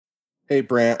Hey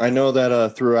Brant, I know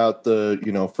that throughout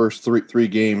the first three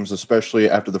games, especially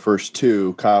after the first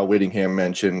two, Kyle Whittingham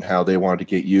mentioned how they wanted to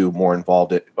get you more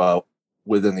involved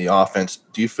within the offense.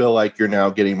 Do you feel like you're now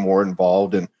getting more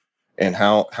involved, and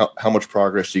how much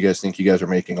progress do you guys think you guys are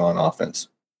making on offense?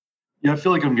 Yeah, I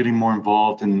feel like I'm getting more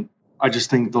involved, and I just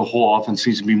think the whole offense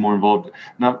needs to be more involved.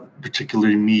 Not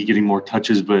particularly me getting more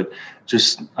touches, but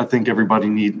just I think everybody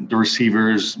need the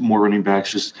receivers, more running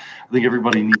backs. Just I think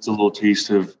everybody needs a little taste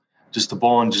of just the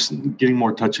ball and just getting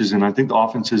more touches. And I think the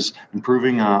offense is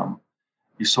improving.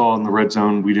 You saw in the red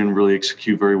zone we didn't really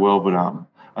execute very well, but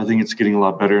I think it's getting a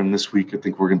lot better. And this week I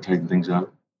think we're going to tighten things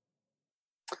up.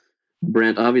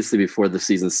 Brent, obviously before the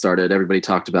season started, everybody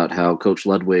talked about how Coach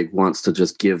Ludwig wants to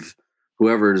just give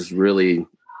whoever's really,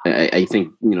 I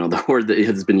think, the word that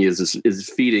has been used is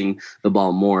feeding the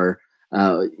ball more.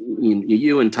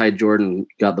 You and Ty Jordan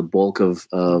got the bulk of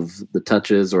the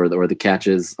touches or the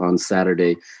catches on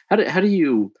Saturday. How do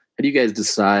you guys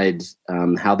decide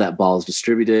how that ball is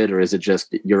distributed, or is it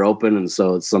just you're open and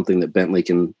so it's something that Bentley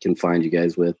can find you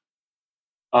guys with?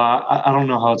 I don't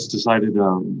know how it's decided.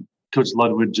 Coach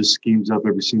Ludwig just schemes up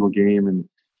every single game and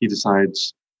he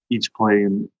decides each play,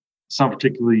 and it's not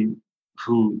particularly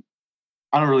who.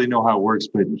 I don't really know how it works,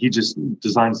 but he just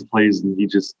designs the plays and he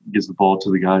just gives the ball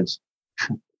to the guys.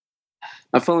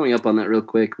 I'm following up on that real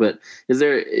quick, but is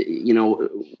there,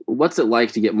 what's it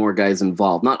like to get more guys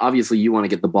involved? Not obviously you want to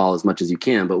get the ball as much as you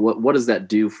can, but what does that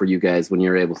do for you guys when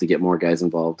you're able to get more guys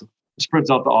involved? It spreads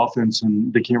out the offense,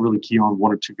 and they can't really key on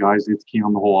one or two guys. They have to key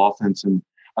on the whole offense, and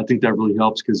I think that really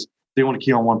helps because they want to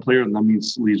key on one player, and that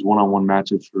means leaves one-on-one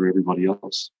matchups for everybody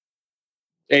else.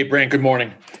 Hey, Brant, good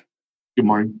morning. Good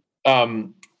morning.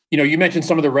 You mentioned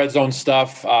some of the red zone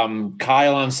stuff.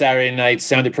 Kyle on Saturday night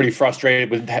sounded pretty frustrated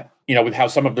with how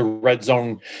some of the red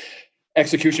zone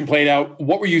execution played out.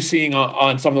 What were you seeing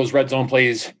on some of those red zone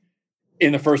plays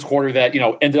in the first quarter that,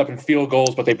 ended up in field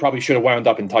goals, but they probably should have wound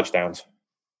up in touchdowns?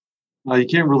 You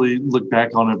can't really look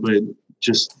back on it, but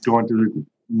just going through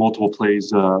multiple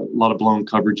plays, a lot of blown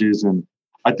coverages, and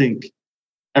I think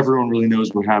everyone really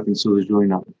knows what happened, so there's really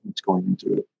not much going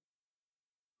into it.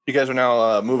 You guys are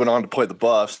now moving on to play the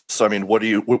Buffs. So, I mean, what do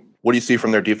you see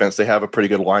from their defense? They have a pretty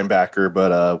good linebacker,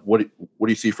 but what do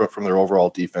you see from their overall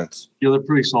defense? Yeah, they're a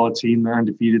pretty solid team. They're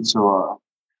undefeated, so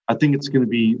I think it's going to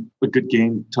be a good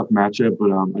game, tough matchup,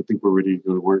 but I think we're ready to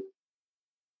go to work.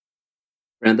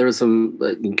 And there was some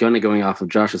kind of going off of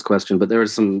Josh's question, but there were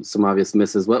some obvious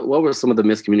misses. What were some of the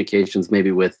miscommunications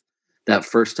maybe with that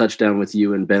first touchdown with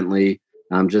you and Bentley?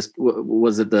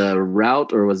 Was it the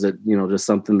route, or was it just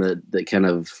something that kind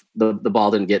of the ball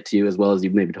didn't get to you as well as you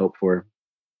maybe hoped for?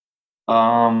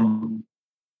 I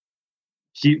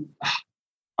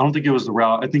don't think it was the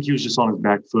route. I think he was just on his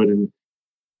back foot, and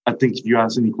I think if you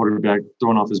ask any quarterback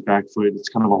throwing off his back foot, it's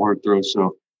kind of a hard throw.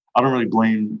 So I don't really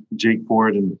blame Jake for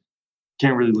it, and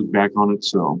can't really look back on it,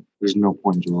 so there's no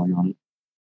point in dwelling on it.